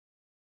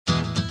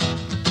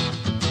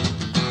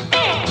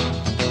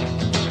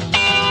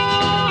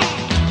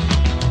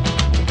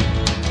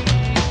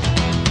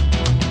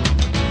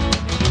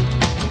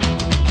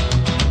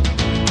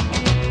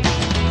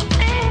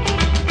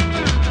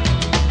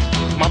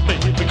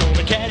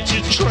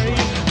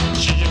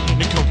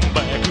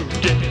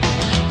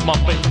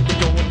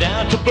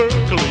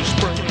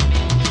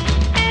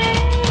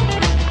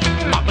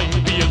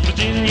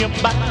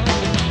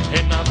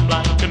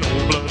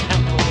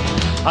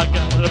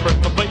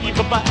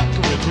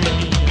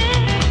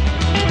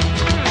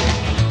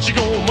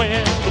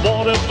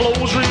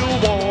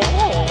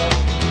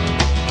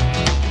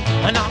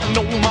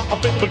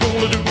baby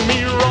gonna do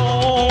me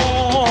wrong.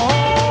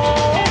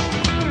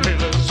 Hey,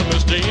 listen,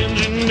 Mr.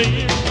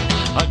 Engineer,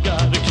 I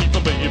gotta keep my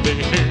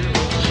baby here.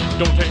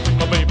 Don't take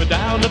my baby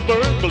down to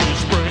Berkeley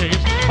Springs.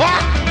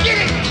 Oh, get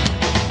it!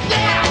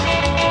 Yeah!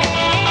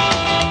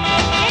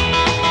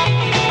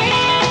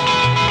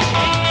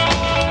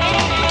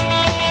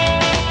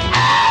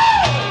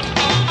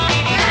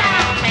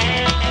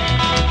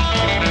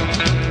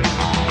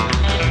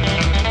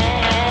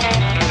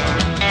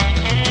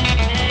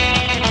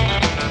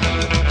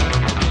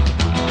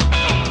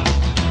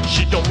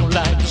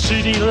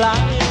 City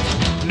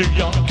lights, New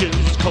York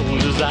is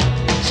cold as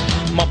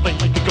ice. My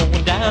baby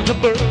going down to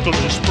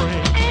Berkeley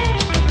Springs.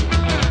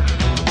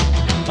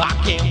 I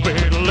can't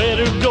bear to let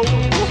her go.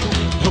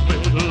 A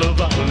better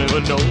love I'll never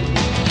know.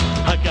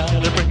 I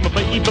gotta bring my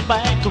baby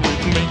back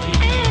with me.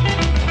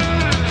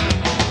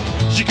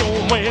 She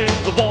going where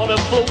the water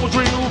flows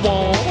real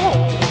warm,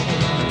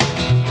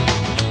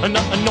 and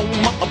I know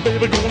my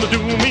baby gonna do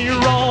me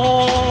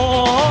wrong.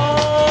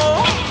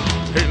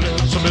 Hey,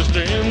 listen, Mr.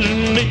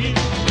 Engineer,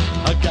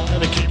 I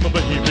gotta keep my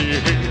baby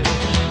here.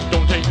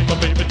 Don't take my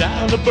baby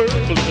down to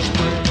Berkeley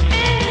Springs.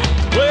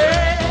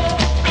 Well,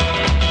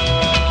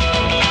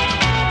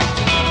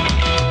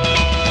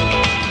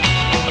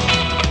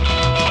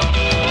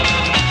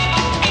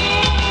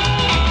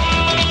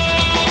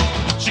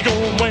 she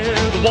going where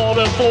the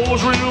water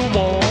flows real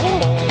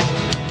warm,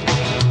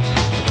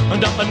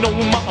 and I know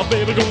my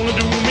baby gonna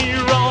do me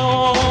wrong.